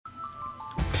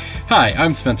Hi,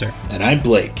 I'm Spencer. And I'm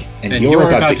Blake. And you're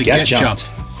about to get jumped.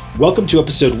 Welcome to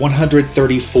episode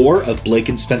 134 of Blake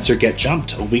and Spencer Get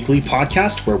Jumped, a weekly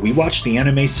podcast where we watch the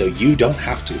anime so you don't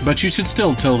have to. But you should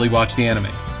still totally watch the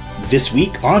anime. This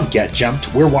week on Get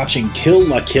Jumped, we're watching Kill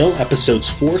la Kill episodes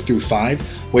 4 through 5,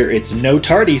 where it's no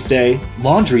tardies day,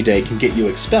 laundry day can get you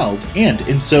expelled, and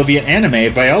in Soviet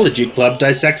anime, biology club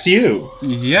dissects you.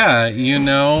 Yeah, you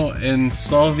know, in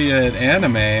Soviet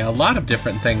anime, a lot of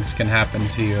different things can happen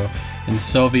to you. In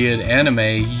Soviet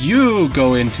anime, you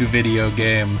go into video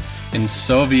game. In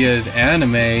Soviet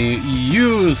anime,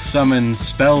 you summon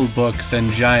spell books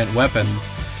and giant weapons.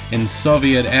 In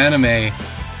Soviet anime,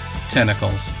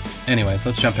 tentacles. Anyways,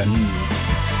 let's jump in.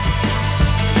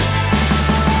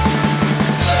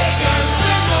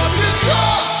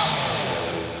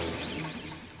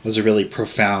 That was a really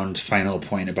profound final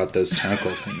point about those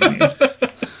tentacles that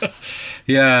you made.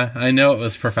 Yeah, I know it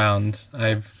was profound.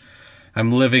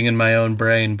 I'm living in my own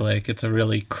brain, Blake. It's a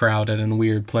really crowded and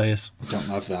weird place. I don't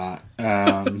love that.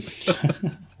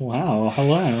 Wow,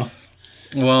 hello.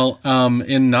 Well,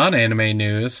 in non-anime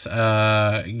news,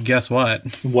 guess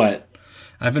what? What?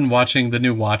 I've been watching the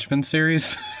new Watchmen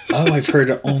series. Oh, I've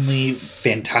heard only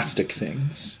fantastic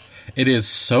things. It is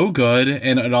so good,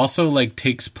 and it also, like,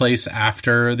 takes place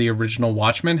after the original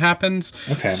Watchmen happens.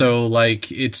 Okay. So,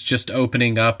 like, it's just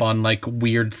opening up on, like,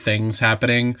 weird things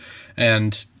happening,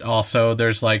 and also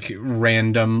there's, like,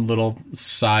 random little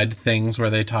side things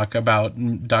where they talk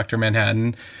about Dr.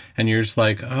 Manhattan, and you're just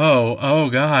like, oh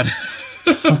God.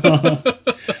 It's so good.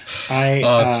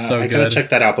 I gotta check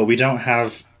that out, but we don't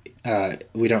have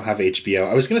HBO.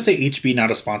 I was gonna say HB,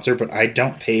 not a sponsor, but I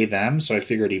don't pay them, so I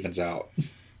figure it evens out.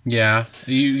 Yeah,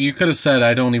 you could have said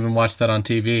I don't even watch that on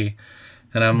TV,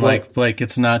 and I'm like, Blake,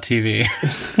 it's not TV.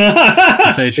 It's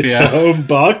HBO. It's the home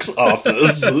box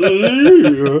office.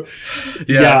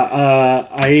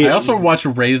 I also watch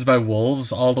Raised by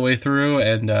Wolves all the way through,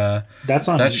 and that's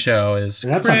on that show is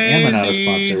that's crazy. on Amanata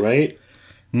sponsor, right?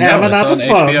 No, Amanata it's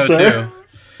on HBO sponsor. too.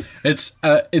 It's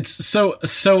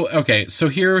so okay. So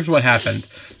here's what happened.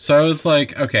 So I was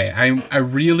like, okay, I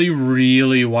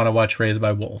really want to watch Raised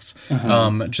by Wolves,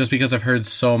 just because I've heard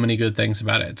so many good things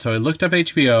about it. So I looked up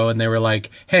HBO, and they were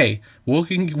like, hey, we'll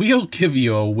give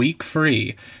you a week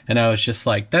free. And I was just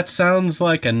like, that sounds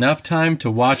like enough time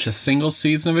to watch a single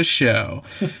season of a show.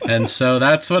 And so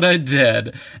that's what I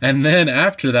did. And then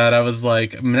after that, I was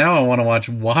like, now I want to watch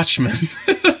Watchmen.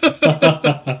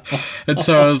 And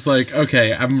so I was like,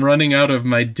 okay, I'm running out of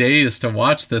my days to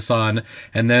watch this on.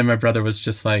 And then my brother was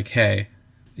just like, hey,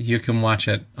 you can watch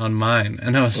it on mine.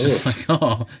 And I was just like,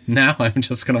 oh, now I'm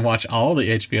just going to watch all the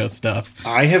HBO stuff.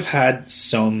 I have had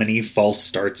so many false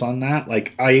starts on that.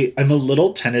 Like, I'm a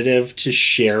little tentative to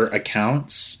share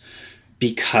accounts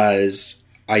because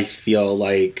I feel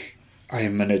like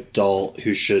I'm an adult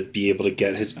who should be able to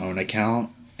get his own account.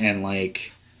 And,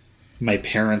 like, my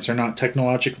parents are not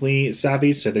technologically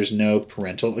savvy, so there's no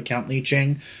parental account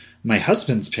leeching. My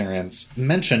husband's parents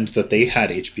mentioned that they had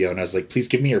HBO, and I was like, please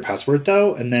give me your password,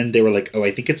 though. And then they were like, oh,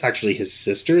 I think it's actually his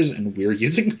sister's, and we're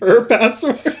using her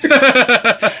password.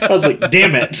 I was like,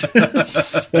 damn it.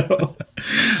 So,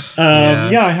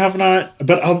 I have not.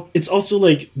 But it's also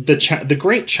like the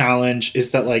great challenge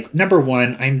is that, like, number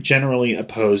one, I'm generally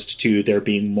opposed to there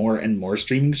being more and more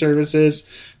streaming services.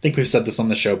 I think we've said this on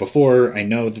the show before. I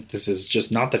know that this is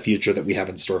just not the future that we have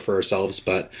in store for ourselves,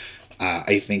 but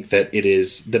I think that it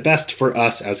is the best for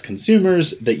us as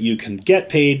consumers that you can get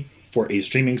paid for a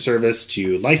streaming service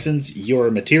to license your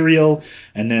material,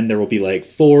 and then there will be like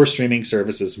 4 streaming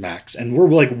services max. And we're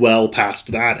like well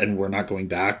past that, and we're not going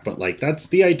back, but like that's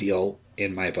the ideal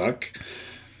in my book.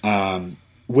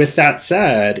 With that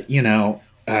said, you know,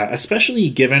 especially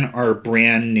given our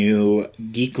brand new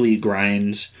Geekly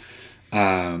Grind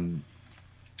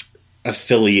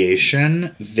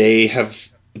affiliation,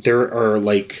 there are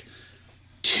like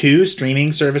 2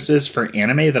 streaming services for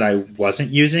anime that I wasn't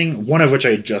using, one of which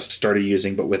I just started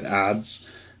using, but with ads,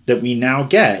 that we now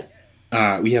get.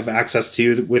 We have access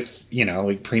to with, you know,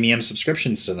 like premium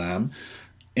subscriptions to them.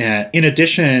 In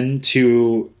addition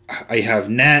to, I have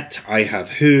Net, I have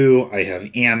Hulu, I have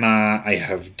Amma, I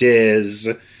have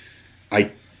Diz.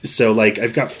 So like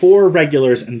I've got 4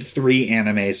 regulars and 3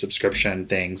 anime subscription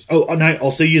things. Oh, and I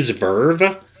also use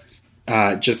Verve.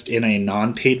 Just in a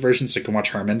non-paid version, so I can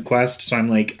watch Harmon Quest. So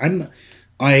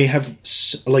I have,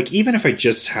 like, even if I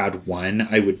just had one,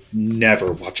 I would never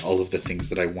watch all of the things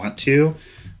that I want to,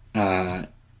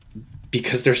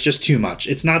 because there's just too much.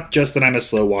 It's not just that I'm a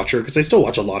slow watcher, because I still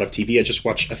watch a lot of TV. I just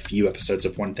watch a few episodes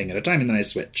of one thing at a time, and then I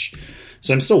switch.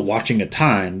 So I'm still watching a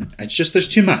ton. It's just there's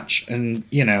too much. And,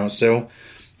 you know, so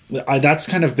that's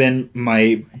kind of been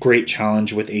my great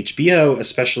challenge with HBO,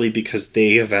 especially because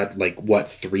they have had like what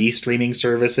 3 streaming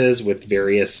services with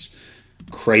various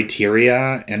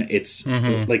criteria, and it's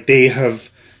like they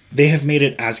have made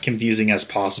it as confusing as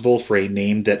possible for a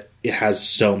name that it has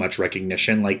so much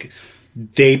recognition. Like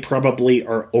they probably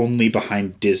are only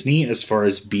behind Disney as far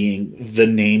as being the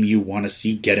name you want to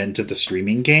see get into the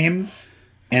streaming game.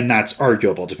 And that's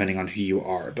arguable depending on who you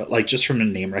are. But like just from a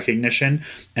name recognition.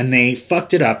 And they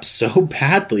fucked it up so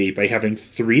badly by having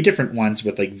 3 different ones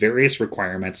with like various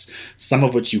requirements, some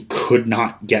of which you could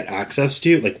not get access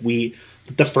to. Like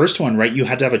the first one, right? You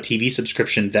had to have a TV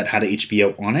subscription that had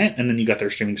HBO on it, and then you got their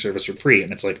streaming service for free.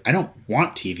 And it's like, I don't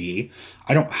want TV.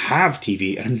 I don't have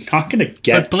TV. And I'm not going to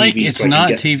get but Blake, TV. It's so I not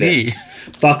can get TV. This.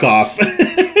 Fuck off.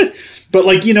 But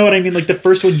like, you know what I mean? Like the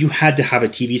first one, you had to have a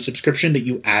TV subscription that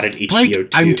you added HBO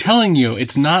Blake, to. I'm telling you,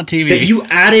 it's not TV. That you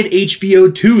added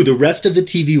HBO to. The rest of the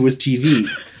TV was TV.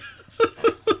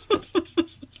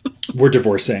 We're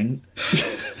divorcing.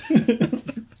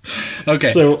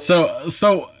 Okay.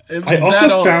 So I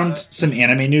also found some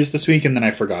anime news this week, and then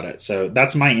I forgot it. So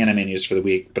that's my anime news for the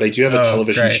week. But I do have a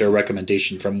television show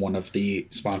recommendation from one of the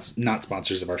not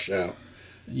sponsors of our show.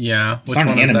 Yeah. It's not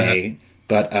an anime,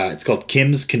 but it's called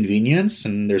Kim's Convenience,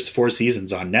 and there's 4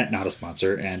 seasons on net, not a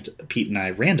sponsor. And Pete and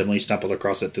I randomly stumbled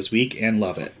across it this week and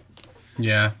love it.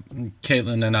 Yeah.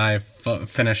 Caitlin and I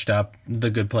finished up The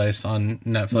Good Place on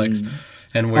Netflix.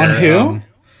 And we're on who?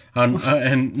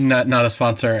 And not a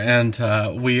sponsor. And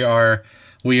we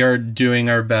are doing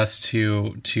our best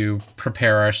to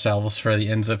prepare ourselves for the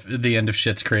end of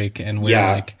Schitt's Creek, and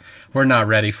we're not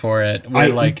ready for it.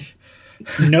 We're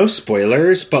no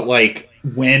spoilers, but like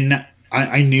when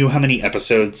I knew how many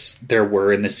episodes there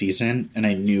were in the season, and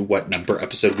I knew what number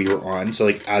episode we were on. So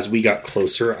like as we got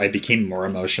closer, I became more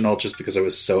emotional just because I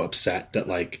was so upset that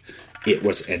like it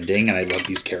was ending, and I love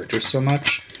these characters so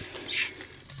much.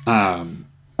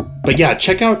 But yeah,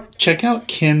 check out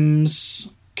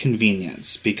Kim's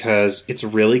Convenience because it's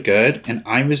really good. And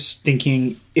I was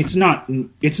thinking it's not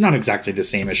exactly the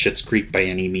same as Schitt's Creek by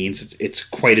any means. It's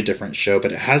quite a different show,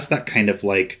 but it has that kind of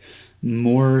like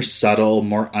more subtle,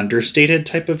 more understated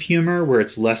type of humor where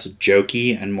it's less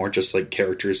jokey and more just like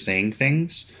characters saying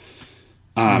things.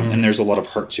 And there's a lot of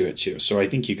heart to it too. So I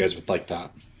think you guys would like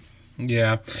that.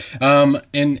 Yeah.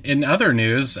 In other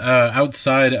news,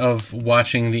 outside of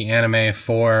watching the anime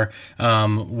for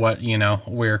what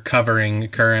we're covering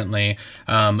currently,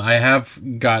 I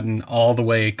have gotten all the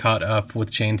way caught up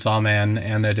with Chainsaw Man,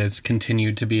 and it has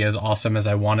continued to be as awesome as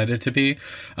I wanted it to be.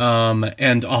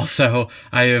 And also,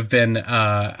 I have been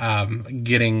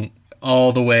getting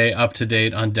all the way up to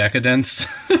date on Decadence.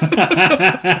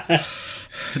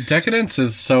 Decadence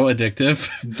is so addictive.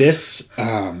 This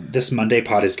Monday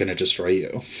pod is going to destroy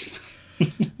you.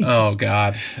 Oh,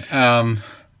 God.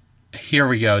 Here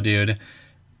we go, dude.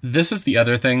 This is the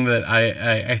other thing that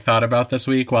I thought about this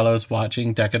week while I was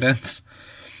watching Decadence.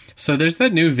 So there's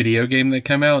that new video game that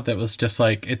came out that was just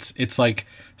like, it's like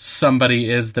somebody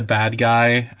is the bad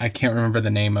guy. I can't remember the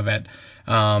name of it.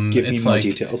 Give me more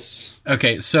details.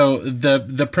 Okay, so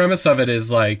the premise of it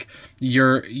is like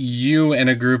you and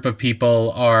a group of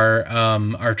people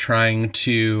are trying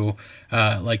to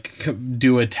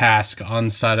do a task on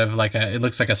side of it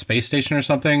looks like a space station or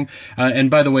something. And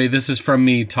by the way, this is from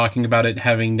me talking about it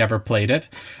having never played it.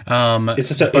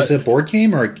 Is it a board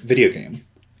game or a video game?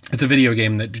 It's a video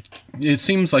game that it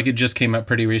seems like it just came out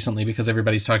pretty recently because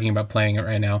everybody's talking about playing it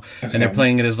right now. Okay. And they're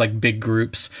playing it as like big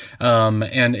groups.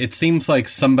 And it seems like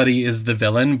somebody is the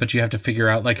villain, but you have to figure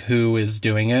out like who is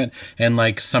doing it. And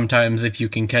like sometimes if you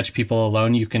can catch people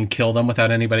alone, you can kill them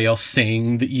without anybody else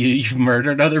seeing that you've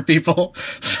murdered other people.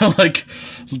 So like,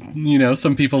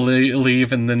 some people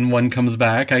leave and then one comes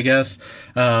back, I guess.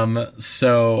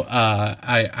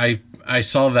 I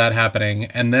saw that happening,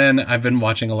 and then I've been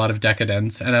watching a lot of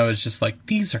Decadence, and I was just like,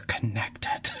 these are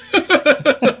connected.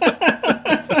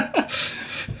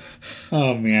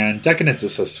 Oh man, Decadence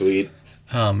is so sweet.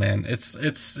 Oh man, it's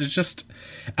just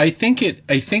I think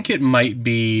it might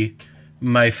be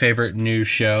my favorite new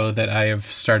show that I have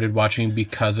started watching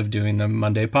because of doing the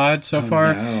Monday pod so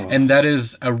far. No. And that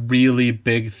is a really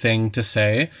big thing to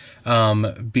say,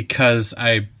 because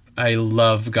I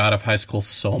love God of High School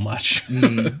so much.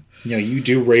 Yeah, you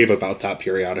do rave about that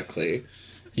periodically.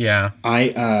 Yeah.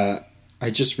 I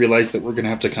just realized that we're going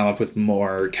to have to come up with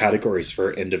more categories for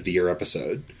our end of the year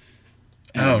episode.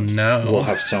 Oh, no. We'll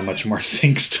have so much more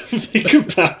things to think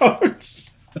about.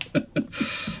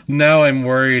 Now I'm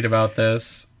worried about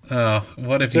this. Oh,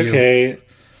 what if it's okay.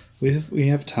 We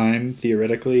have time,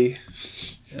 theoretically.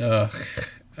 Ugh.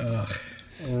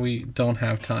 We don't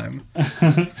have time.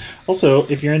 Also,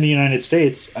 if you're in the United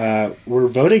States, we're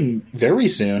voting very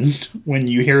soon when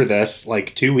you hear this,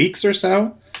 like 2 weeks or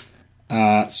so.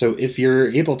 So if you're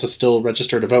able to still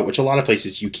register to vote, which a lot of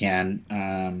places you can,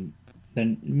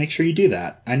 then make sure you do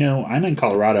that. I know I'm in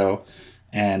Colorado,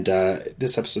 and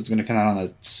this episode's going to come out on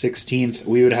the 16th.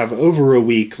 We would have over a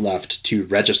week left to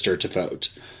register to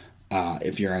vote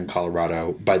if you're in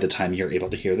Colorado by the time you're able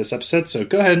to hear this episode. So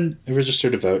go ahead and register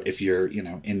to vote if you're,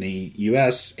 in the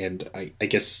U.S. and I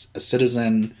guess a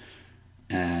citizen.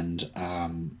 And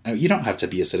you don't have to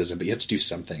be a citizen, but you have to do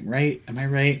something, right? Am I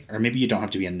right? Or maybe you don't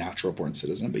have to be a natural-born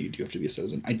citizen, but you do have to be a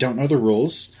citizen. I don't know the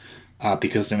rules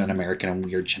because I'm an American and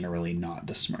we are generally not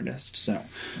the smartest. So,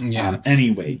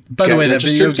 anyway. By the way, that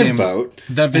video game, vote.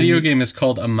 That video game is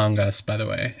called Among Us, by the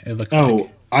way. It looks like.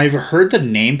 I've heard the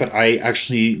name, but I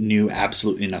actually knew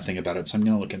absolutely nothing about it. So I'm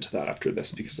going to look into that after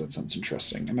this because that sounds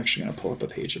interesting. I'm actually going to pull up a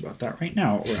page about that right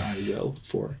now, or I will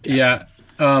forget. Yeah.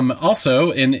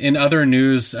 Also, in other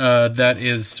news, that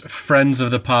is friends of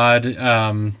the pod.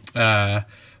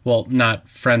 Well, not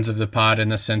friends of the pod in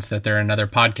the sense that they're another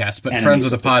podcast, but friends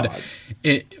of the pod.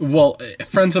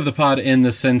 Friends of the pod in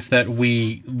the sense that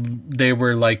they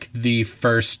were like the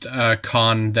first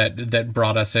con that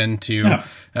brought us into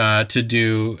to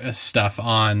do stuff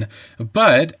on.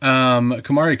 But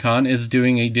KamariCon is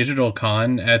doing a digital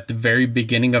con at the very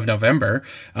beginning of November.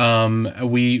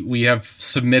 We have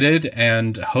submitted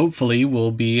and hopefully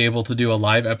we'll be able to do a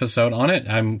live episode on it.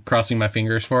 I'm crossing my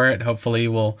fingers for it. Hopefully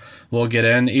we'll get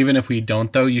in. Even if we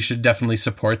don't, though, you should definitely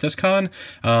support this con.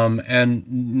 And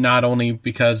not only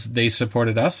because they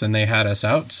supported us and they had us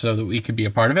out so that we could be a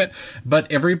part of it,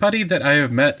 but everybody that I have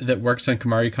met that works on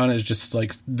KamariCon is just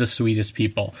like the sweetest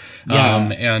people. Yeah.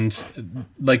 And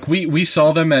like we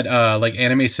saw them at like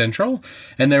Anime Central,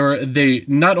 and they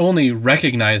not only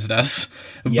recognized us,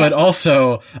 but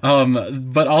also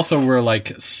were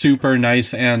like super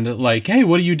nice and like, hey,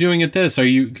 what are you doing at this?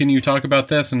 Can you talk about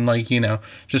this? And like,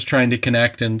 just trying to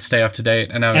connect and stay up to date.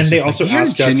 And they also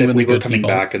asked us if we were coming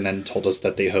back, and then told us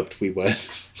that they hoped we would.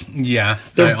 Yeah,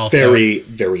 they're very,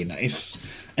 very nice.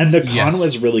 And the con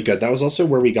was really good. That was also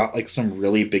where we got like some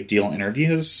really big deal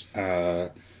interviews.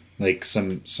 Like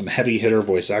some heavy hitter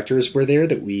voice actors were there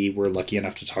that we were lucky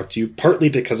enough to talk to, partly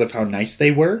because of how nice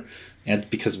they were, and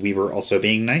because we were also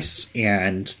being nice.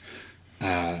 And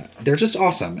they're just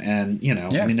awesome. And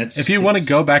I mean, if you want to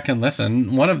go back and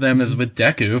listen, one of them is with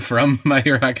Deku from My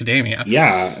Hero Academia.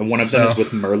 Yeah, and one of them is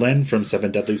with Merlin from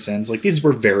Seven Deadly Sins. Like, these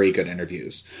were very good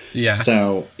interviews. Yeah.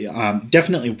 So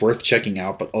definitely worth checking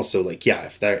out. But also, like,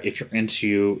 if you're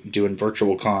into doing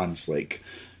virtual cons, like,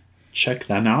 check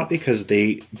them out because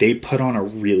they put on a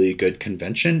really good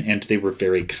convention and they were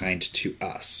very kind to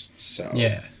us. So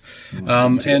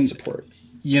and support.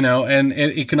 And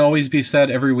it can always be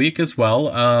said every week as well,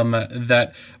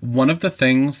 that one of the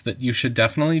things that you should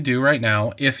definitely do right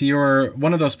now, if you're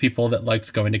one of those people that likes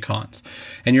going to cons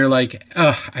and you're like,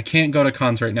 I can't go to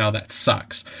cons right now, that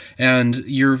sucks. And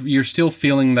you're still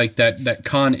feeling like that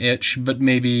con itch, but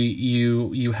maybe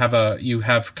you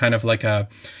have kind of like a,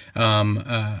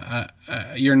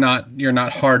 you're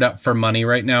not hard up for money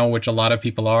right now, which a lot of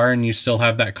people are, and you still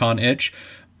have that con itch.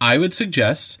 I would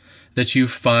suggest that you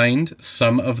find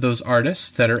some of those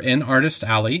artists that are in Artist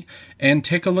Alley and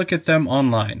take a look at them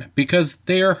online because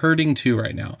they are hurting too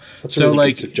right now. That's a really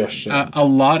good suggestion. A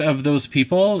lot of those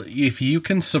people, if you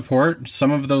can support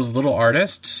some of those little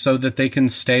artists so that they can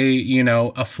stay,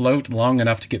 afloat long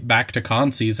enough to get back to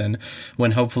con season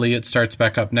when hopefully it starts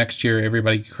back up next year,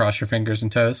 everybody cross your fingers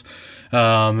and toes.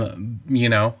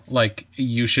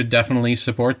 You should definitely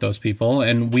support those people,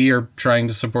 and we are trying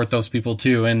to support those people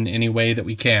too in any way that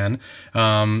we can.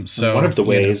 So one of the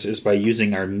ways is by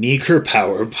using our meager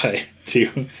power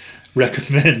to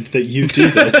recommend that you do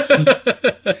this.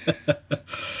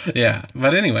 Yeah,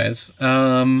 but anyways,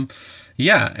 and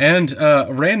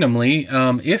randomly,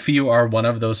 if you are one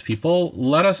of those people,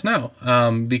 let us know,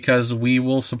 because we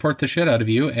will support the shit out of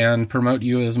you and promote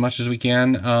you as much as we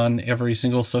can on every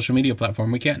single social media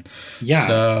platform we can. Yeah,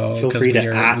 so feel free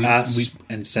to at us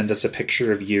and send us a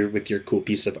picture of you with your cool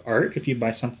piece of art if you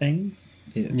buy something.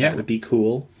 That would be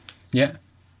cool. Yeah,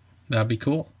 that'd be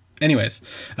cool. Anyways,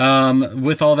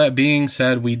 with all that being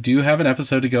said, we do have an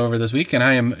episode to go over this week, and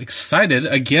I am excited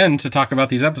again to talk about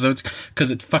these episodes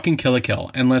because it's fucking Kill la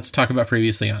Kill. And let's talk about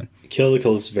Previously On. Kill la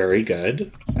Kill is very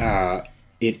good. It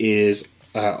is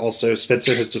also,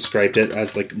 Spencer has described it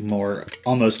as like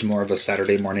almost more of a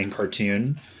Saturday morning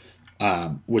cartoon,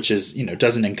 which is,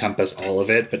 doesn't encompass all of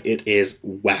it, but it is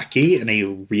wacky in a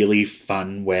really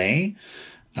fun way.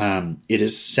 It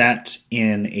is set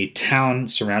in a town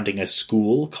surrounding a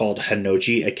school called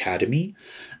Hanoji Academy.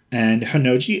 And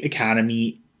Hanoji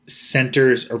Academy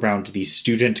centers around the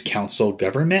student council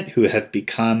government, who have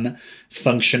become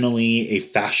functionally a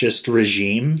fascist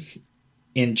regime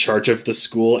in charge of the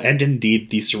school and indeed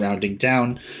the surrounding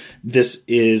town. This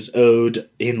is owed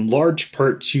in large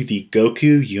part to the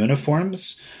Goku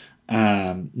uniforms,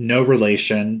 no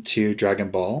relation to Dragon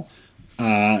Ball.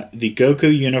 The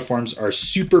Goku uniforms are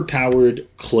super-powered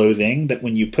clothing that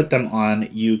when you put them on,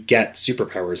 you get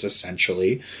superpowers,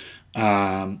 essentially.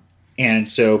 And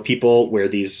so people wear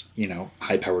these,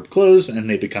 high-powered clothes, and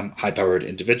they become high-powered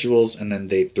individuals, and then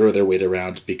they throw their weight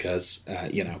around because,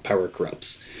 power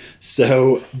corrupts.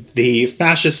 So the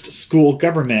fascist school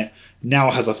government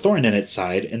now has a thorn in its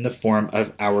side in the form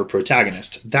of our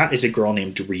protagonist. That is a girl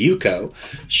named Ryuko.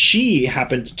 She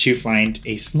happened to find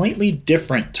a slightly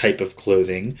different type of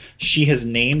clothing. She has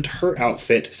named her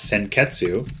outfit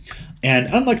Senketsu. And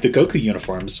unlike the Goku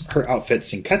uniforms, her outfit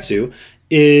Senketsu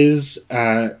is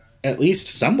at least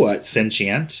somewhat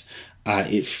sentient.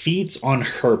 It feeds on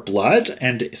her blood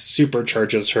and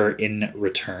supercharges her in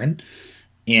return.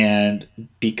 And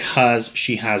because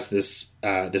she has this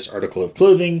article of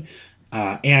clothing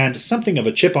and something of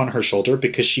a chip on her shoulder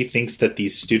because she thinks that the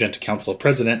student council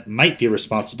president might be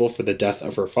responsible for the death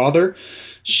of her father,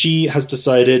 she has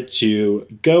decided to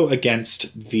go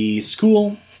against the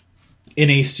school in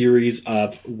a series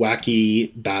of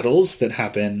wacky battles that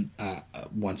happen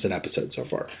once an episode so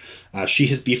far. She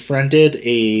has befriended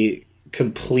a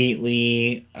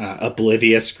completely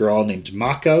oblivious girl named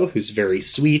Mako, who's very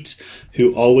sweet,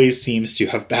 who always seems to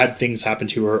have bad things happen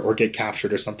to her or get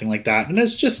captured or something like that, and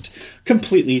is just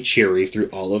completely cheery through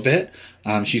all of it.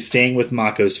 She's staying with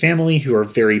Mako's family, who are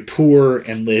very poor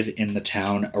and live in the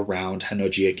town around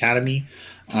Hanoji Academy.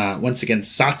 Once again,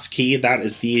 Satsuki, that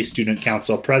is the student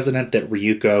council president that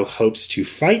Ryuko hopes to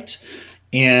fight.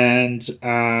 And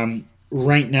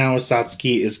right now,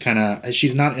 Satsuki is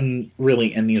she's not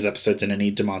really in these episodes in any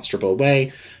demonstrable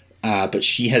way, but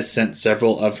she has sent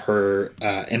several of her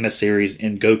emissaries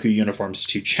in Goku uniforms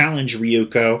to challenge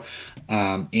Ryuko,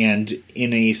 and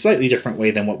in a slightly different way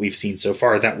than what we've seen so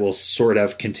far. That will sort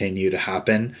of continue to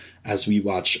happen as we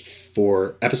watch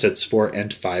for episodes 4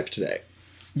 and 5 today.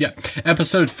 Yeah.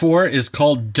 Episode 4 is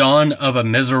called Dawn of a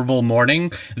Miserable Morning.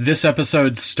 This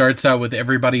episode starts out with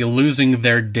everybody losing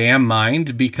their damn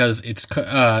mind because it's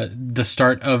the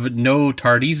start of No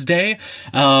Tardies Day,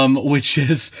 which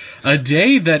is a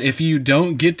day that if you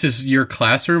don't get to your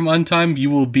classroom on time, you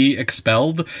will be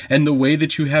expelled. And the way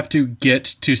that you have to get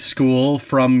to school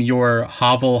from your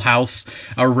hovel house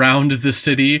around the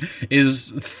city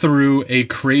is through a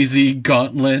crazy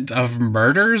gauntlet of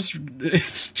murders.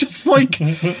 It's just like...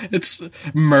 It's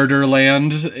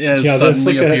Murderland has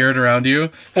suddenly appeared around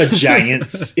you. A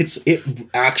giant. It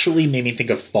actually made me think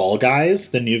of Fall Guys,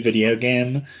 the new video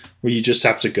game, where you just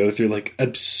have to go through like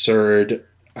absurd,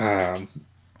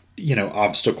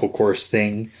 obstacle course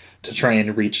thing to try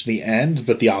and reach the end.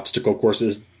 But the obstacle course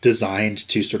is designed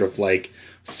to sort of like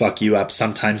fuck you up,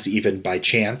 sometimes even by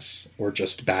chance or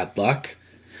just bad luck.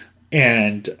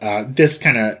 And this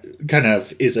kind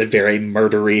of is a very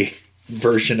murdery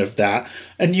version of that.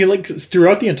 And you like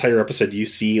throughout the entire episode you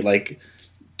see like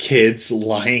kids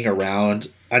lying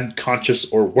around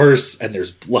unconscious or worse, and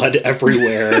there's blood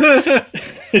everywhere.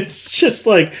 It's just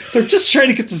like they're just trying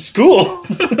to get to school.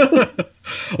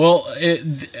 Well,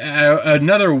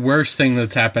 another worse thing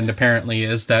that's happened apparently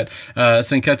is that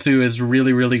Senketsu is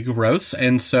really, really gross,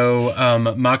 and so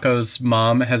Mako's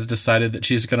mom has decided that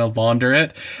she's going to launder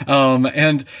it.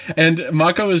 And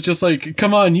Mako is just like,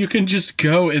 "Come on, you can just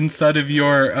go inside of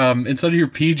your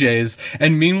PJs."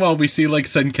 And meanwhile, we see like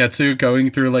Senketsu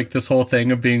going through like this whole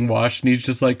thing of being washed, and he's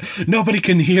just like, "Nobody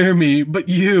can hear me, but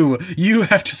you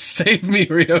have to save me,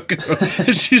 Ryoko."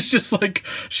 And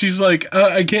she's like,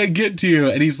 "I can't get to you."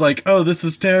 And he's like, "Oh, this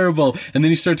is terrible." And then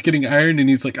he starts getting ironed, and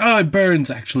he's like, "Oh, it burns.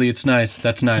 Actually, it's nice.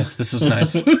 That's nice. This is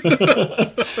nice."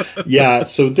 Yeah,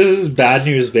 so this is bad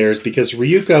news bears because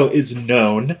Ryuko is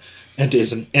known and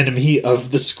is an enemy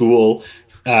of the school,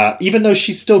 even though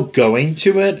she's still going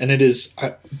to it. And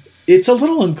it's a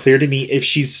little unclear to me if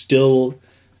she's still...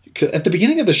 At the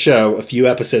beginning of the show, a few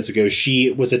episodes ago, she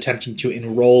was attempting to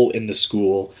enroll in the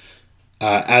school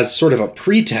as sort of a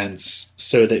pretense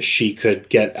so that she could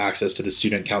get access to the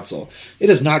student council. It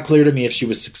is not clear to me if she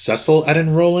was successful at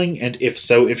enrolling, and if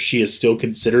so, if she is still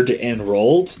considered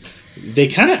enrolled. They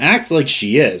kind of act like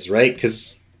she is, right?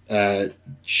 Because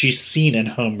she's seen in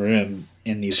homeroom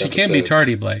in these episodes. She can't be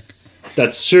tardy, Blake.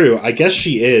 That's true. I guess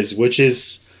she is, which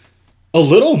is a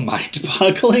little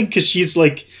mind-boggling because she's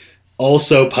like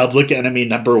also public enemy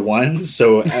number one.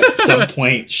 So at some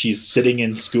point she's sitting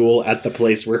in school at the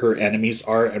place where her enemies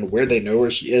are and where they know where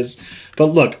she is. But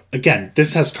look, again,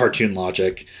 this has cartoon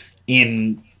logic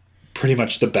in pretty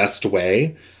much the best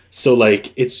way. So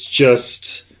like, it's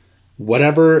just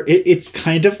whatever. It's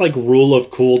kind of like Rule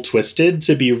of Cool twisted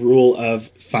to be Rule of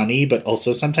Funny, but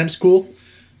also sometimes cool.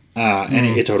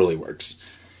 And it totally works.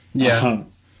 Yeah.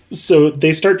 So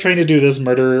they start trying to do this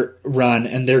murder run,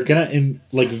 and they're gonna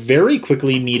like very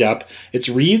quickly meet up. It's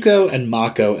Ryuko and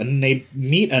Mako, and they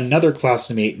meet another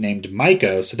classmate named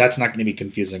Maiko. So that's not going to be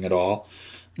confusing at all.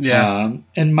 Yeah.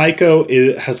 And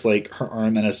Maiko has like her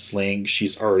arm in a sling.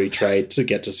 She's already tried to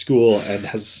get to school and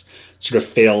has sort of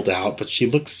failed out, but she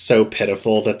looks so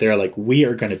pitiful that they're like, we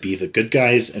are going to be the good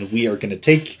guys, and we are going to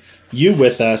take you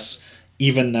with us,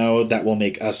 even though that will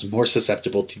make us more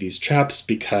susceptible to these traps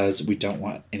because we don't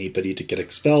want anybody to get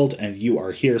expelled, and you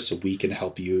are here so we can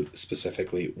help you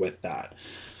specifically with that.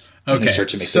 Okay, and they start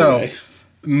to make their way.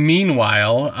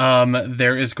 Meanwhile,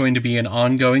 there is going to be an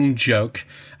ongoing joke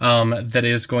that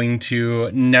is going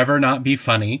to never not be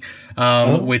funny,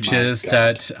 which is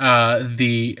God.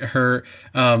 That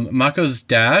Mako's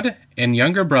dad and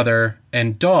younger brother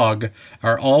and dog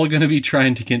are all going to be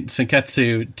trying to get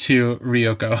Senketsu to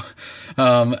Ryoko.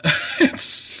 It's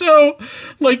so,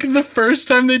 like, the first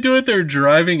time they do it, they're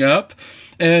driving up.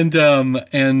 And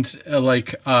Maiko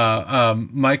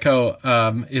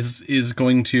is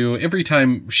going to, every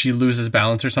time she loses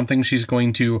balance or something, she's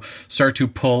going to start to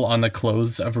pull on the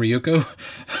clothes of Ryuko.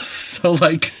 So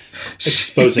like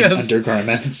exposing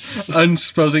undergarments.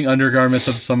 Exposing undergarments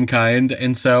of some kind.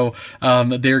 And so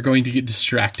they're going to get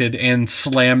distracted and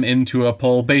slam into a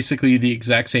pole basically the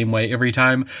exact same way every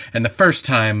time. And the first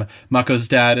time, Mako's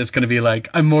dad is going to be like,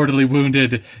 I'm mortally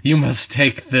wounded. You must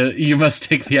take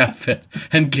the outfit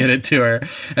and get it to her.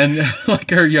 And like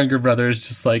her younger brother is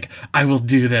just like, I will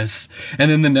do this. And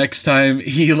then the next time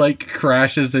he like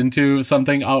crashes into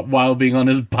something out while being on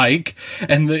his bike,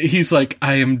 and he's like,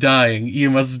 I am dying.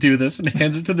 You must do this, and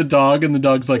hands it to the dog, and the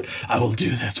dog's like, I will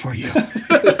do this for you.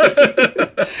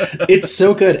 It's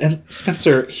so good. And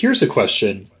Spencer, here's a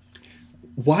question.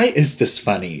 Why is this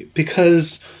funny?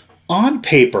 Because on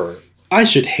paper, I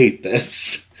should hate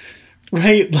this.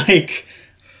 Right? Like,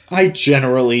 I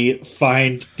generally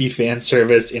find the fan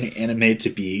service in anime to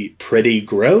be pretty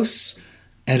gross.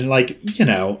 And like, you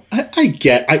know,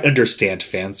 I understand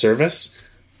fan service.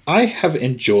 I have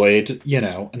enjoyed, you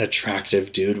know, an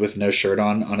attractive dude with no shirt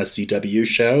on a CW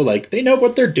show. Like, they know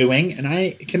what they're doing, and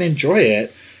I can enjoy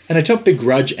it. And I don't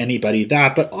begrudge anybody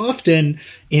that. But often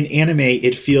in anime,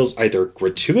 it feels either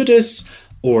gratuitous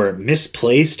or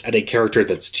misplaced at a character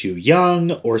that's too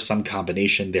young, or some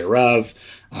combination thereof.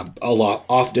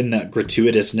 Often that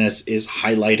gratuitousness is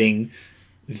highlighting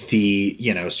the,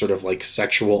 you know, sort of like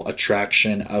sexual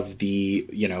attraction of the,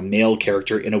 you know, male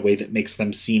character in a way that makes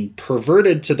them seem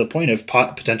perverted to the point of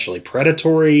potentially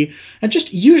predatory. And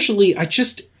just usually I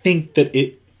just think that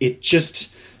it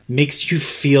just makes you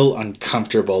feel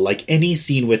uncomfortable. Like any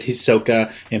scene with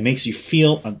Hisoka, it makes you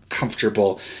feel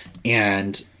uncomfortable.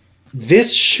 And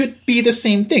this should be the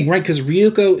same thing, right? Because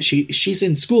Ryuko, she's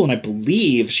in school, and I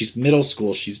believe she's middle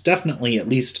school. She's definitely at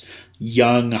least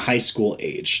young high school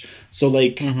age. So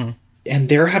like, and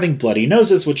they're having bloody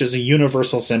noses, which is a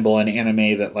universal symbol in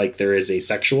anime that like there is a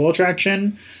sexual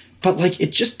attraction, but like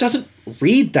it just doesn't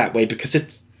read that way because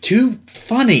it's too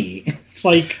funny.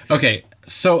 Like, okay,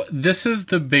 so this is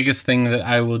the biggest thing that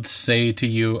I would say to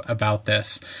you about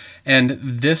this. And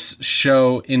this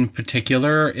show in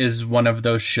particular is one of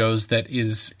those shows that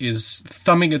is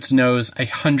thumbing its nose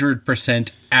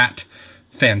 100% at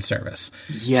fan service.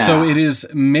 Yeah. So it is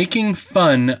making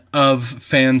fun of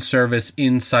fan service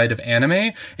inside of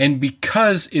anime, and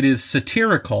because it is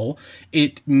satirical,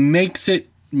 it makes it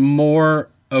more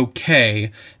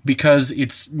okay because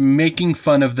it's making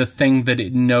fun of the thing that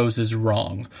it knows is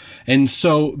wrong. And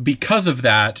so because of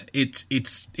that, it's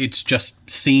just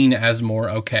seen as more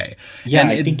okay. Yeah,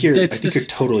 I think you're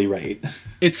totally right.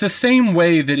 It's the same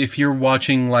way that if you're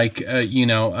watching like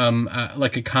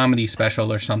like a comedy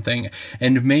special or something,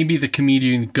 and maybe the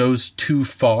comedian goes too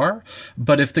far,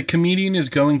 but if the comedian is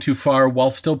going too far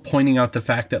while still pointing out the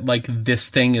fact that like this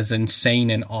thing is insane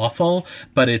and awful,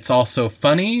 but it's also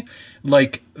funny,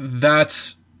 like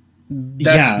that's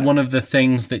one of the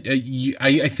things that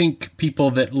I think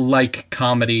people that like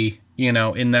comedy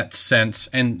in that sense,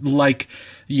 and like,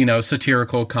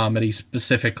 satirical comedy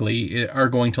specifically are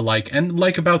going to like, and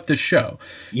like about this show.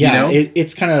 Yeah,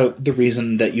 it's kind of the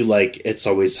reason that you like It's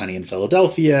Always Sunny in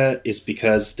Philadelphia is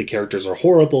because the characters are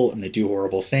horrible and they do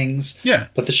horrible things. Yeah.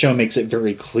 But the show makes it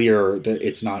very clear that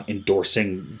it's not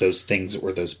endorsing those things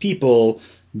or those people.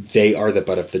 They are the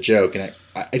butt of the joke. And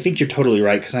I think you're totally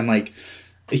right, because I'm like,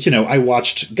 I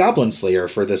watched Goblin Slayer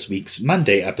for this week's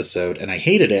Monday episode and I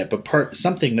hated it, but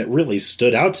something that really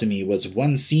stood out to me was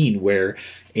one scene where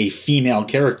a female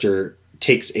character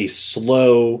takes a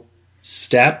slow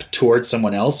step towards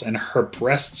someone else and her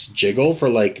breasts jiggle for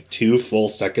like 2 full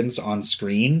seconds on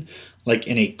screen, like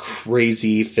in a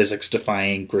crazy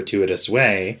physics-defying gratuitous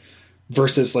way.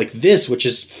 Versus like this, which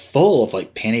is full of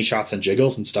like panty shots and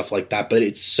jiggles and stuff like that. But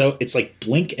it's like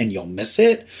blink and you'll miss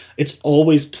it. It's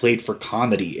always played for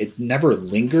comedy. It never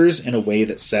lingers in a way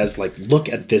that says like, look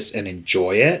at this and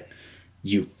enjoy it.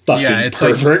 You fucking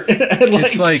pervert.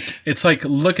 It's like,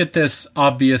 look at this.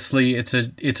 Obviously it's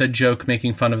a joke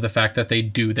making fun of the fact that they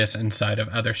do this inside of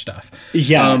other stuff.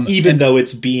 Yeah. Even though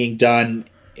it's being done,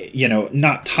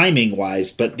 not timing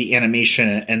wise, but the animation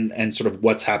and sort of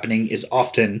what's happening is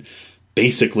often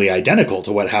basically identical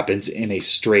to what happens in a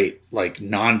straight, like,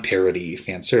 non-parody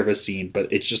fan service scene,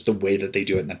 but it's just the way that they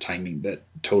do it and the timing that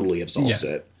totally absolves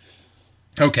it.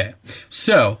 Okay,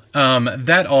 so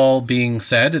that all being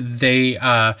said,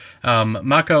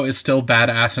 Mako is still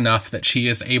badass enough that she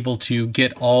is able to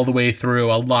get all the way through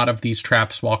a lot of these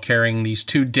traps while carrying these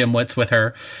 2 dimwits with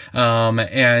her.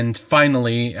 And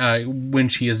finally, when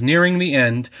she is nearing the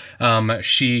end,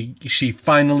 she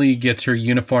finally gets her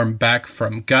uniform back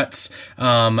from Guts.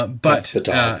 But that's the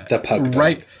dog, the pug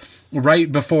dog.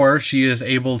 Right before she is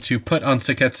able to put on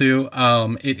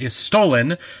Senketsu, it is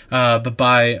stolen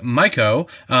by Maiko,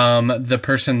 the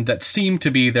person that seemed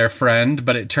to be their friend,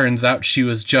 but it turns out she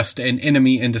was just an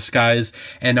enemy in disguise.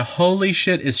 And holy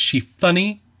shit, is she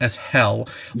funny as hell.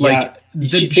 Like,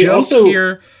 the joke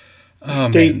here... Oh,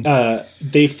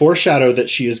 they foreshadow that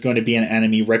she is going to be an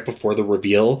enemy right before the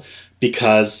reveal,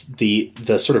 because the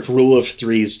sort of rule of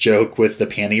threes joke with the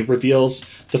panty reveals,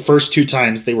 the first 2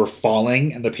 times they were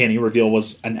falling and the panty reveal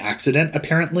was an accident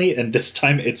apparently, and this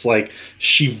time it's like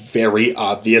she very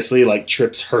obviously like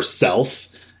trips herself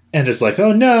and is like,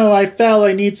 oh no, I fell,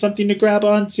 I need something to grab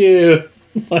onto.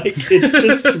 Like,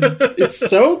 it's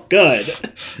so good.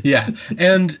 Yeah.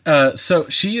 And so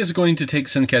she is going to take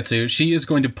Senketsu. She is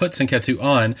going to put Senketsu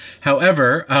on.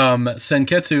 However,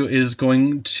 Senketsu is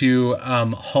going to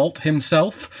halt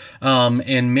himself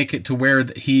and make it to where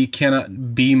he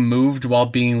cannot be moved while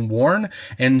being worn.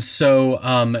 And so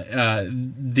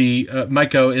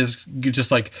Maiko is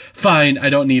just like, fine, I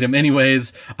don't need him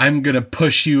anyways. I'm going to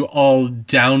push you all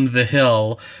down the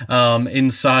hill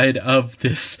inside of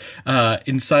this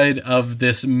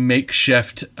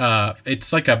makeshift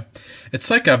it's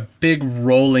like a big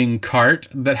rolling cart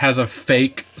that has a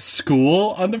fake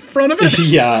school on the front of it.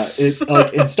 Yeah, it's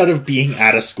like, instead of being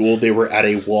at a school, they were at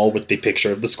a wall with the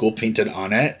picture of the school painted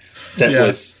on it that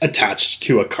was attached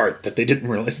to a cart that they didn't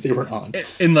realize they were on.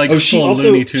 In like full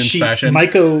Looney Tunes fashion.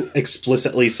 Maiko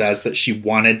explicitly says that she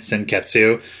wanted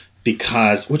Senketsu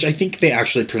because, which I think they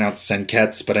actually pronounce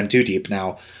Senketsu, but I'm too deep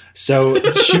now. So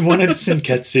she wanted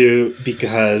Senketsu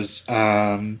because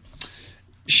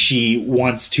she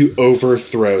wants to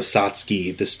overthrow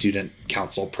Satsuki, the student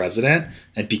council president,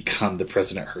 and become the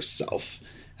president herself.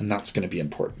 And that's going to be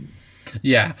important.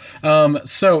 Yeah.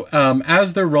 So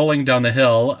as they're rolling down the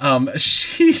hill,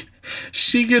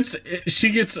 she gets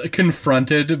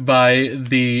confronted by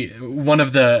one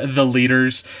of the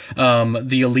leaders,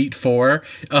 the Elite Four,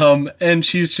 and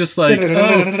she's just like,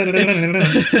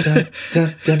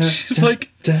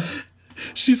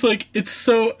 she's like, it's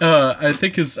so. I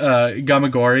think is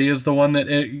Gamagori is the one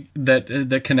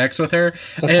that connects with her,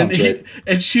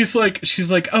 and she's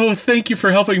like, oh, thank you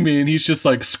for helping me, and he's just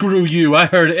like, screw you, I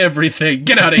heard everything,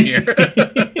 get out of here.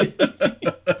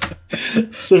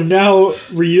 So now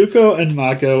Ryuko and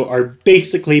Mako are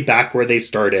basically back where they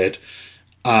started.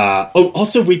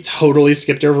 Also, we totally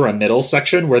skipped over a middle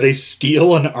section where they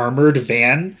steal an armored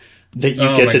van that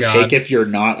you get to take if you're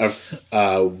not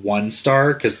a 1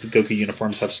 star, because the Goku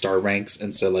uniforms have star ranks,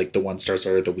 and so like the 1 stars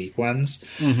are the weak ones.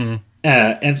 Mm-hmm.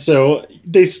 And so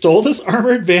they stole this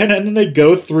armored van, and then they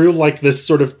go through like this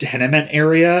sort of tenement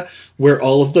area where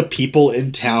all of the people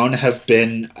in town have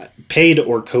been paid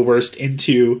or coerced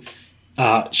into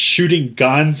shooting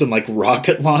guns and like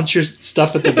rocket launchers and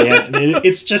stuff at the van. And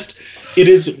it's just, It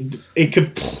is a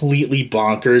completely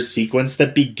bonkers sequence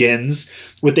that begins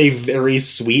with a very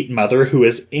sweet mother who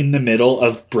is in the middle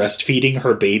of breastfeeding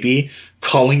her baby,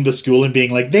 calling the school and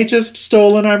being like, they just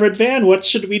stole an armored van. What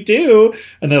should we do?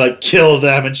 And they're like, kill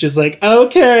them. And she's like,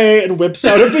 okay. And whips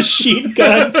out a machine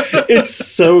gun. It's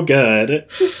so good.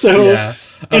 So yeah.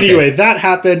 Okay. Anyway, that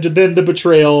happened. Then the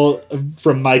betrayal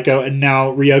from Maiko, and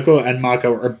now Ryoko and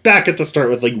Mako are back at the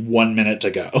start with like 1 minute to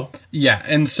go. Yeah,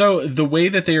 and so the way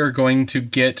that they are going to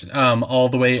get all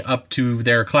the way up to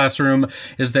their classroom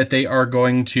is that they are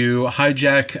going to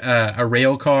hijack a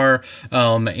rail car,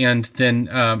 and then,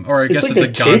 or I guess it's a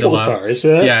gondola. Car,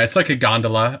 isn't it? Yeah, it's like a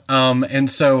gondola. And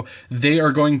so they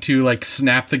are going to like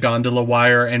snap the gondola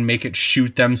wire and make it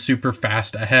shoot them super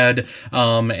fast ahead,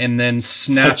 and then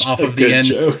snap off of the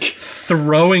end. Joke.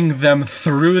 Throwing them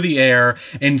through the air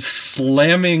and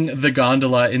slamming the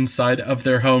gondola inside of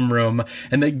their homeroom,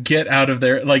 and they get out of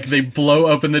there, like they blow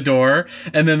open the door,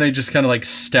 and then they just kind of like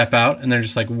step out, and they're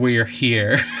just like, we're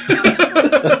here.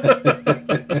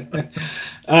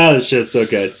 It's just so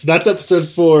good. So that's episode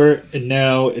 4, and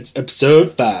now it's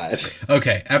episode 5.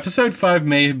 Okay, episode 5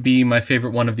 may be my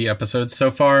favorite one of the episodes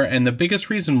so far, and the biggest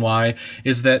reason why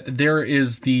is that there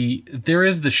is the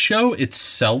show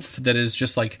itself that is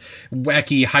just like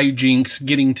wacky hijinks,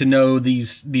 getting to know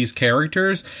these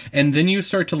characters, and then you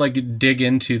start to like dig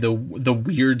into the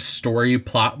weird story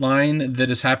plot line that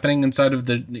is happening inside of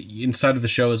the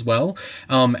show as well.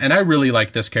 And I really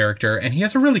like this character, and he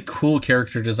has a really cool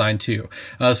character design too.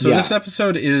 This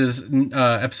episode is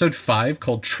episode 5,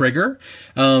 called Trigger,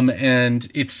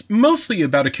 and it's mostly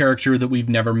about a character that we've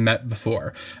never met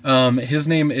before. His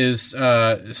name is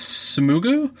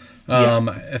Tsumugu.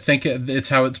 I think it's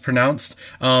how it's pronounced.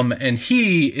 And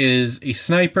he is a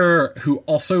sniper who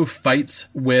also fights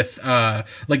with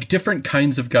like different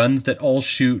kinds of guns that all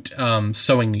shoot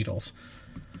sewing needles.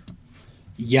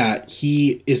 Yeah,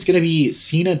 he is going to be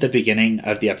seen at the beginning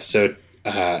of the episode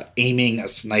aiming a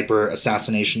sniper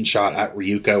assassination shot at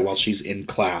Ryuko while she's in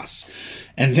class.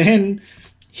 And then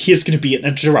he is going to be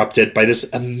interrupted by this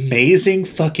amazing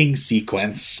fucking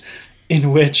sequence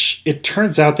in which it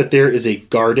turns out that there is a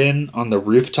garden on the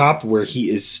rooftop where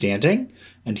he is standing,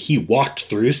 and he walked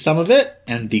through some of it,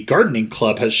 and the gardening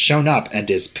club has shown up and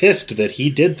is pissed that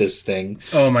he did this thing.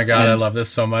 Oh my god, I love this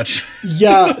so much.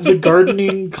 Yeah, the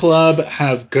gardening club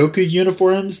have Goku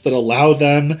uniforms that allow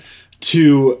them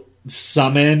to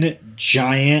summon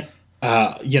giant,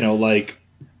 like...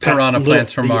 Piranha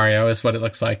plants from Mario is what it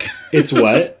looks like. It's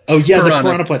what? Oh yeah, the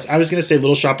piranha plants. I was going to say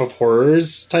Little Shop of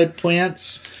Horrors type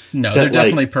plants. No, they're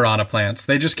definitely piranha plants.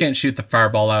 They just can't shoot the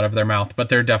fireball out of their mouth, but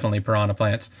they're definitely piranha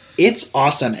plants. It's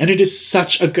awesome, and it is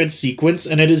such a good sequence,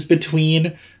 and it is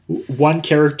between one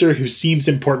character who seems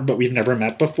important but we've never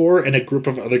met before, and a group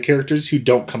of other characters who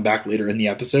don't come back later in the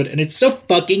episode, and it's so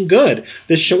fucking good.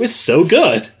 This show is so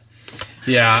good.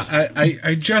 Yeah,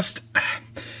 I just...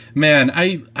 Man,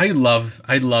 I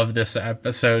love this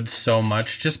episode so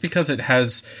much, just because it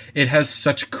has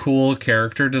such cool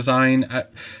character design.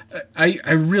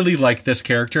 I really like this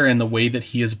character and the way that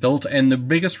he is built, and the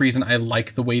biggest reason I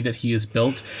like the way that he is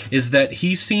built is that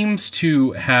he seems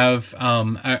to have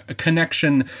a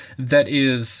connection that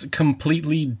is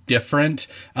completely different,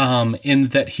 in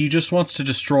that he just wants to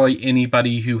destroy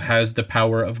anybody who has the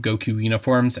power of Goku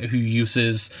uniforms, who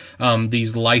uses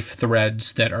these life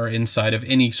threads that are inside of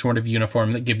any sort of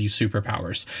uniform that give you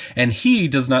superpowers. And he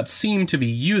does not seem to be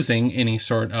using any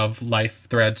sort of life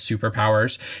thread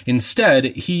superpowers. Instead,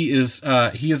 he is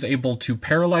able to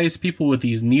paralyze people with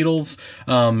these needles,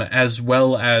 as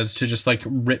well as to just like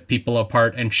rip people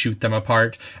apart and shoot them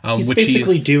apart. He's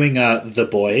basically doing The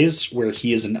Boys, where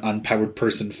he is an unpowered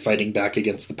person fighting back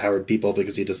against the powered people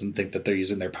because he doesn't think that they're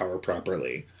using their power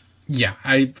properly. Yeah,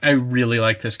 I really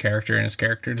like this character and his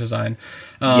character design.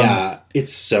 Yeah,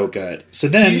 it's so good. So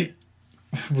then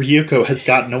Ryuko has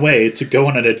gotten away to go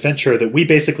on an adventure that we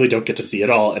basically don't get to see at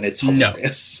all, and it's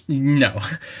hilarious. No.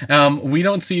 We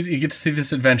don't get to see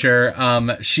this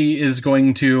adventure. She is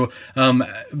going to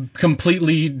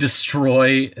completely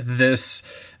destroy this...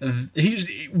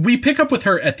 we pick up with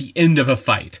her at the end of a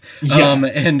fight. Yeah.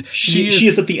 And she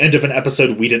is at the end of an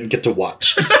episode we didn't get to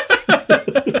watch.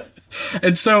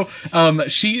 And so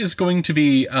she is going to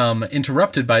be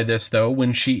interrupted by this, though,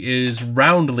 when she is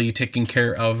roundly taken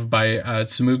care of by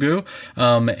Tsumugu.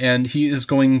 And he is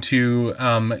going to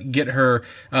get her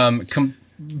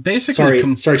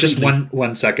basically... Sorry, just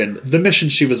one second. The mission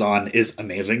she was on is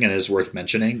amazing and is worth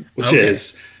mentioning, which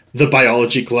is the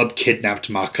biology club kidnapped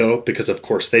Mako, because of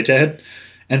course they did.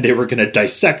 And they were going to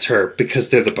dissect her because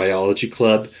they're the biology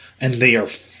club. And they are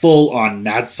full on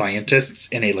mad scientists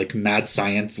in a like mad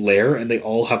science lair, and they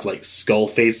all have like skull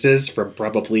faces from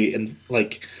probably in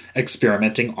like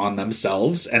experimenting on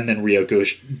themselves, and then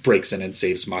Ryoko breaks in and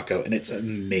saves Mako, and it's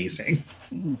amazing.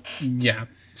 Yeah.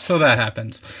 So that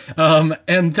happens.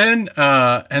 And then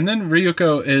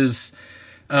Ryoko is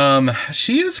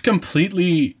she is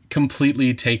completely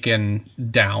taken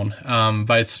down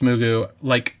by Tsumugu,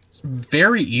 like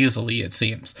very easily, it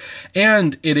seems.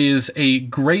 And it is a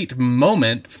great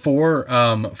moment for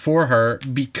her,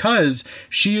 because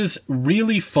she is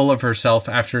really full of herself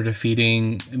after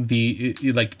defeating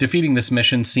this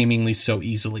mission seemingly so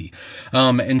easily.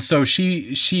 And so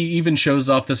she even shows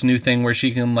off this new thing where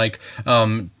she can like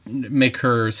make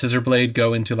her scissor blade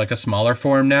go into like a smaller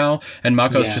form now, and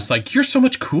Mako's just like, you're so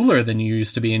much cooler than you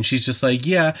used to be, and she's just like,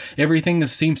 yeah, everything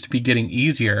seems to be getting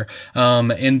easier.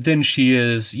 And then she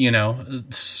is,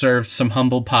 served some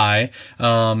humble pie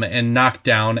and knocked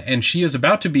down, and she is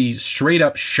about to be straight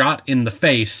up shot in the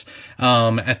face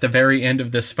at the very end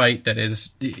of this fight that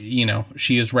is,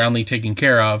 she is roundly taken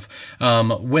care of,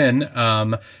 when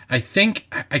I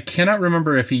think, I cannot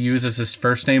remember if he uses his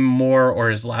first name more or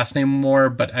his last name more,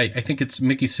 but I think it's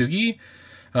Mikisugi,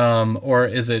 or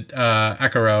is it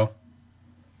Akuro,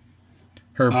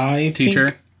 her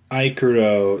teacher?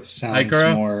 Aikuro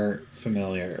sounds more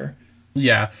familiar.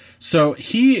 Yeah, so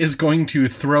he is going to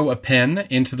throw a pin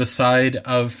into the side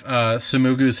of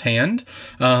Tsumugu's hand,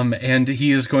 and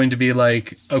he is going to be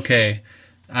like, okay,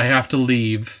 I have to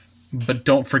leave, but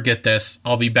don't forget this,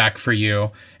 I'll be back for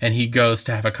you. And he goes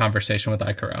to have a conversation with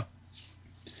Aikuro.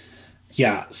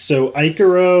 Yeah, so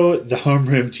Aikuro, the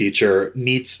homeroom teacher,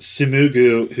 meets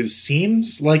Tsumugu, who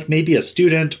seems like maybe a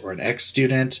student or an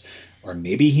ex-student, or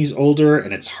maybe he's older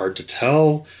and it's hard to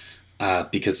tell.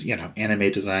 Because, anime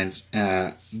designs,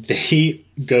 they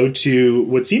go to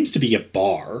what seems to be a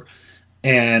bar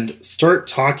and start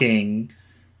talking,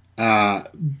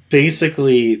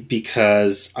 basically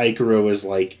because Aikuro is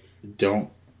like, don't,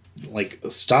 like,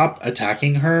 stop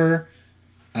attacking her,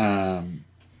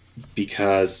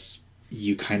 because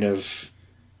you kind of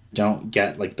don't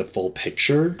get, like, the full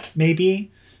picture, maybe.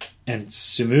 And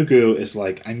Tsumugu is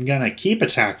like, I'm gonna keep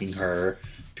attacking her,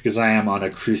 because I am on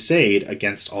a crusade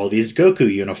against all these Goku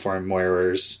uniform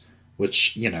wearers,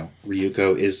 which,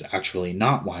 Ryuko is actually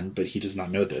not one, but he does not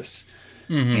know this.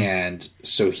 Mm-hmm. And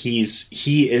so he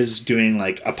is doing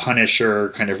like a Punisher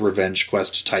kind of revenge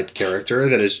quest type character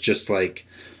that is just like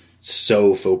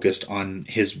so focused on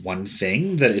his one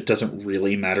thing that it doesn't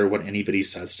really matter what anybody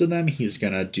says to them. He's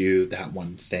going to do that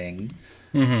one thing.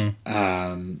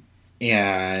 Mm-hmm.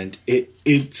 And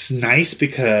it's nice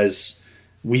because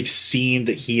we've seen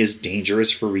that he is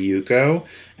dangerous for Ryuko,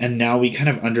 and now we kind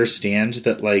of understand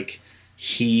that, like,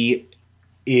 he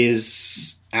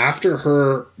is after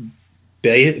her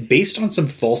based on some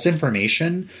false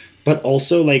information, but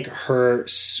also, like, her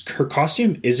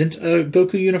costume isn't a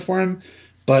Goku uniform,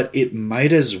 but it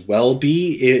might as well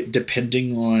be,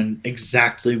 depending on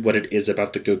exactly what it is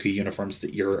about the Goku uniforms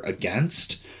that you're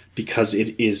against, because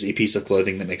it is a piece of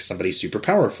clothing that makes somebody super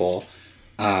powerful.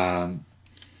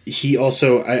 He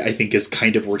also, I think, is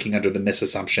kind of working under the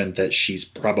misassumption that she's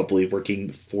probably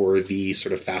working for the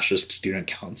sort of fascist student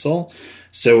council.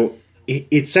 So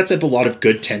it sets up a lot of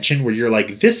good tension where you're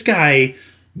like, this guy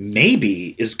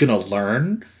maybe is going to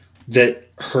learn that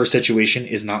her situation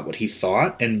is not what he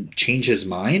thought and change his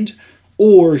mind,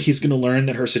 or he's going to learn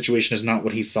that her situation is not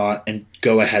what he thought and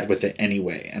go ahead with it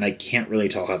anyway. And I can't really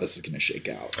tell how this is going to shake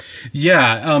out.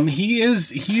 Yeah,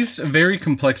 he's a very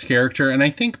complex character, and I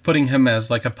think putting him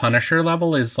as like a Punisher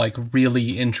level is like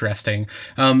really interesting,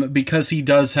 because he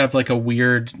does have like a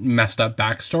weird, messed up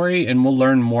backstory, and we'll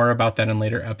learn more about that in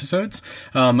later episodes.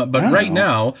 Right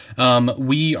now,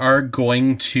 we are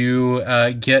going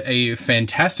to get a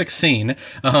fantastic scene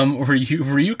where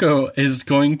Ryuko is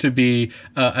going to be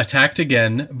attacked again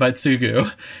by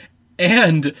Tsugu,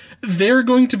 and they're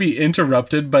going to be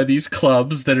interrupted by these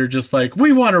clubs that are just like,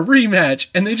 we want a rematch,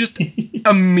 and they just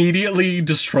immediately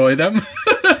destroy them.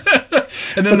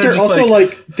 And then they're also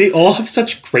like, they all have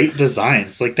such great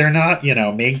designs. Like, they're not,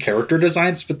 main character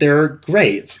designs, but they're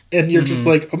great. And you're just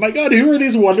like, oh my god, who are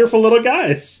these wonderful little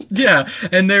guys? Yeah,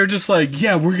 and they're just like,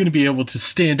 yeah, we're going to be able to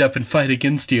stand up and fight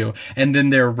against you. And then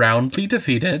they're roundly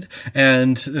defeated,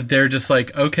 and they're just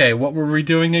like, okay, what were we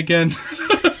doing again?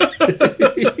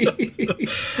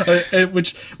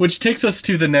 Which takes us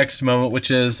to the next moment,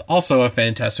 which is also a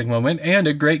fantastic moment and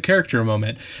a great character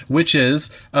moment, which is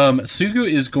Sugu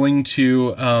is going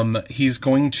to he's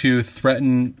going to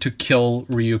threaten to kill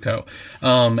Ryuko,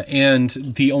 and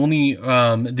the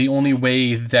only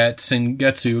way that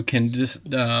Sengetsu can just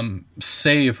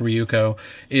save Ryuko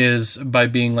is by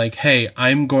being like, hey,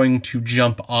 I'm going to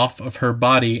jump off of her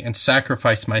body and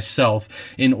sacrifice myself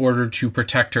in order to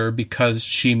protect her because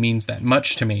she means that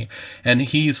much to me. And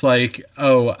he's like,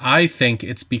 oh, I think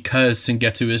it's because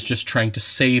Sengetsu is just trying to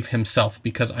save himself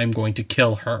because I'm going to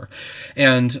kill her.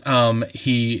 And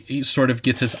he sort of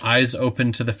gets his eyes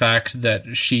open to the fact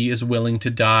that she is willing to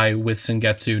die with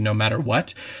Sengetsu no matter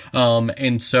what.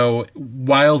 And so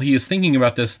while he is thinking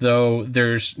about this, though,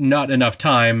 there's not enough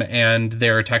time and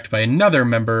they're attacked by another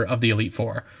member of the Elite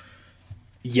Four.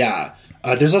 Yeah.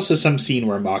 There's also some scene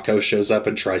where Mako shows up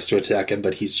and tries to attack him,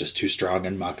 but he's just too strong,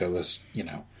 and Mako is,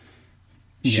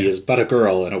 she is but a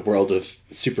girl in a world of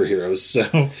superheroes.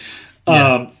 So,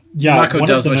 Mako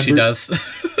does what she does.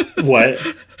 What?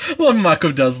 Well,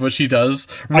 Mako does what she does,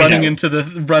 running into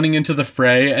the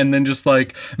fray, and then just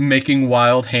like making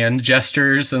wild hand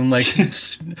gestures and like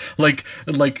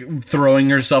throwing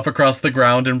herself across the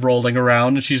ground and rolling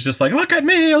around. And she's just like, "Look at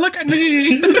me! Look at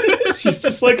me!" She's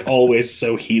just like always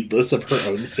so heedless of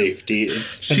her own safety.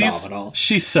 It's phenomenal.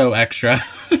 She's so extra.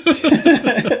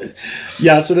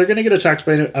 Yeah, so they're going to get attacked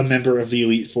by a member of the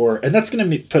Elite Four, and that's going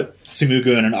to put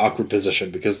Tsumugu in an awkward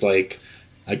position because, like,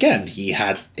 again, he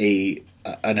had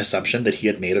an assumption that he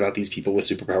had made about these people with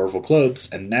super powerful clothes,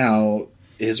 and now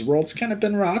his world's kind of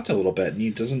been rocked a little bit, and he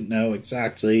doesn't know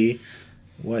exactly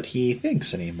what he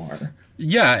thinks anymore.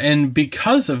 Yeah, and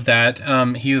because of that,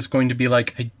 he is going to be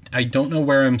like, I don't know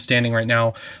where I'm standing right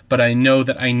now, but I know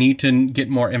that I need to get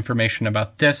more information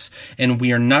about this, and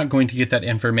we are not going to get that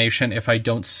information if I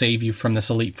don't save you from this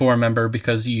Elite Four member,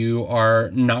 because you are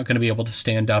not going to be able to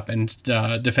stand up and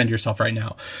defend yourself right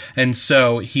now. And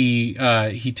so he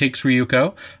takes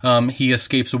Ryuko, he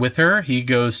escapes with her, he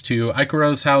goes to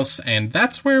Ikuro's house, and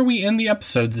that's where we end the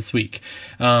episodes this week.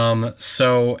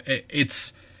 So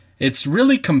it's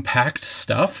really compact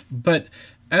stuff, but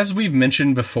as we've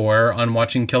mentioned before on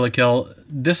Watching Kill la Kill,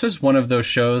 this is one of those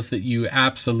shows that you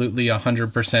absolutely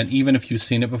 100%, even if you've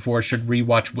seen it before, should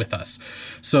rewatch with us.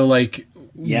 So, like,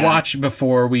 watch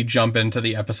before we jump into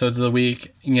the episodes of the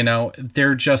week.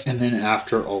 They're just... And then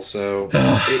after also,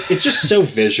 it's just so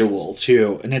visual,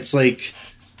 too. And it's like,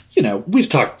 we've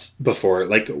talked before,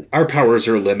 like, our powers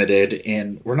are limited,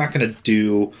 and we're not going to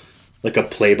do like a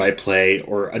play-by-play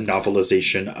or a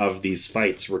novelization of these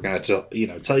fights. We're going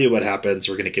to tell you what happens.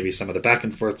 We're going to give you some of the back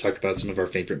and forth, talk about some of our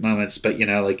favorite moments. But,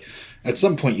 like, at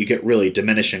some point you get really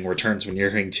diminishing returns when you're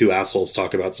hearing two assholes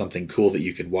talk about something cool that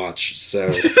you can watch.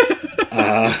 So,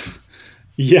 I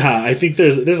think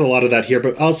there's a lot of that here.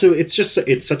 But also, it's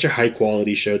such a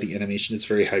high-quality show. The animation is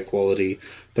very high quality.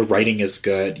 The writing is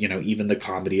good. Even the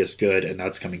comedy is good. And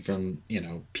that's coming from,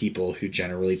 people who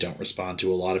generally don't respond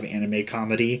to a lot of anime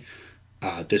comedy.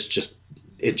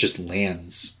 It just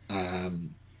lands,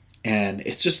 and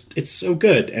it's so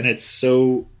good, and it's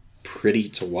so pretty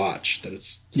to watch that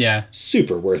it's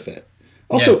super worth it.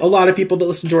 Also, a lot of people that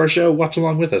listen to our show watch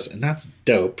along with us, and that's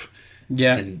dope.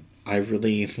 Yeah, and I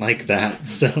really like that.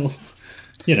 So,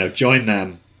 join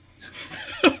them.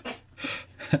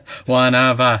 One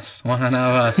of us,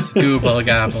 Google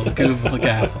gobble, Google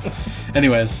gobble.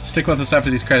 Anyways, stick with us after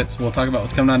these credits. We'll talk about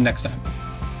what's coming on next time.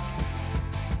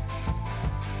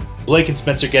 Blake and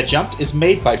Spencer Get Jumped is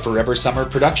made by Forever Summer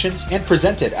Productions and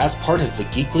presented as part of the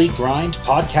Geekly Grind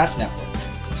podcast network.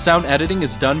 Sound editing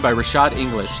is done by Rashad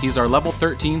English. He's our level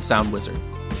 13 sound wizard.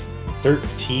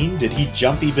 13? Did he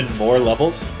jump even more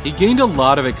levels? He gained a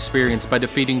lot of experience by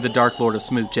defeating the Dark Lord of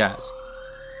Smooth Jazz.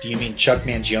 Do you mean Chuck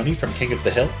Mangione from King of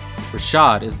the Hill?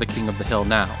 Rashad is the King of the Hill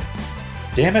now.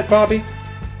 Damn it, Bobby.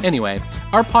 Anyway,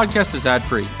 our podcast is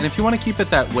ad-free, and if you want to keep it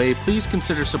that way, please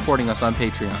consider supporting us on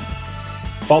Patreon.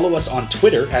 Follow us on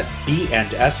Twitter at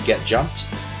B&S Get Jumped.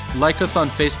 Like us on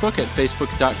Facebook at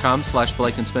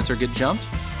facebook.com/Blake and Spencer Get Jumped.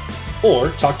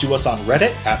 Or talk to us on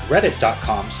Reddit at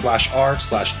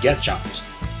reddit.com/r/getjumped.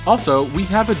 Also, we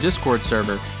have a Discord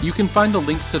server. You can find the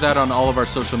links to that on all of our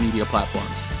social media platforms.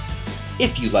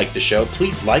 If you like the show,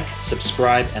 please like,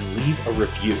 subscribe, and leave a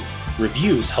review.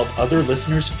 Reviews help other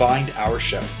listeners find our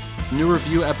show. New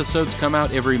review episodes come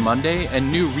out every Monday,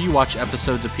 and new rewatch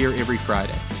episodes appear every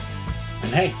Friday.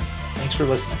 And hey, thanks for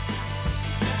listening.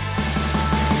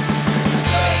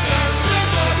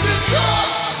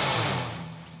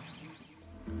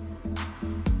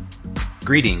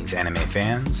 Greetings, anime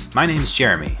fans. My name's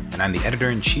Jeremy, and I'm the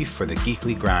editor-in-chief for the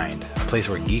Geekly Grind, a place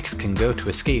where geeks can go to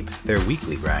escape their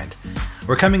weekly grind.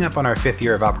 We're coming up on our 5th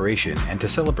year of operation, and to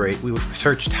celebrate, we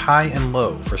searched high and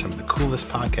low for some of the coolest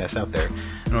podcasts out there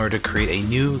in order to create a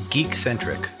new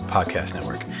geek-centric podcast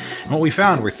network. And what we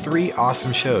found were 3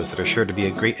 awesome shows that are sure to be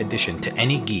a great addition to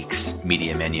any geek's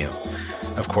media menu.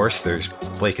 Of course, there's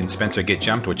Blake and Spencer Get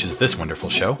Jumped, which is this wonderful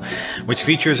show, which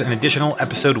features an additional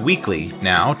episode weekly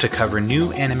now to cover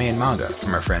new anime and manga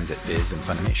from our friends at Viz and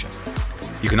Funimation.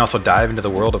 You can also dive into the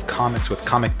world of comics with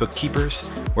Comic Book Keepers,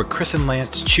 where Chris and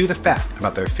Lance chew the fat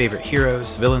about their favorite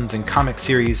heroes, villains, and comic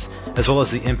series, as well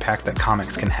as the impact that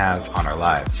comics can have on our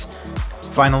lives.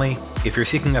 Finally, if you're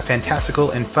seeking a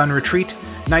fantastical and fun retreat,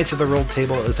 Knights of the Roll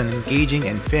Table is an engaging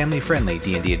and family-friendly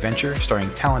D&D adventure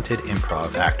starring talented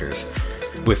improv actors.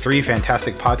 With 3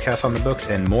 fantastic podcasts on the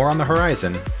books and more on the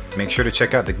horizon, make sure to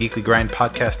check out the Geekly Grind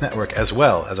Podcast Network as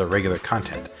well as our regular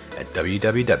content at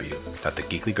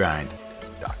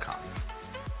www.thegeeklygrind.com.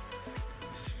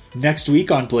 Next week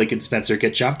on Blake and Spencer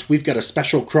Get Jumped, we've got a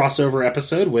special crossover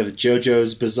episode with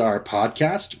JoJo's Bizarre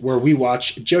Podcast, where we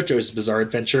watch JoJo's Bizarre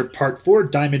Adventure Part 4,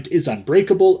 Diamond is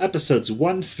Unbreakable, episodes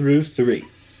 1 through 3.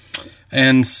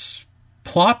 And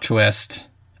plot twist,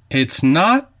 it's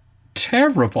not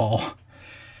terrible.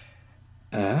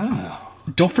 Oh.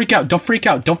 Don't freak out. Don't freak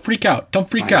out. Don't freak out. Don't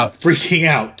freak out. Freaking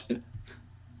out.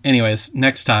 Anyways,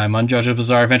 next time on JoJo's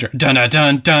Bizarre Adventure. Dun dun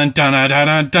dun dun dun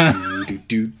dun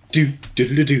dun.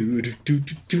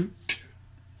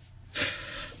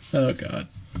 Oh God.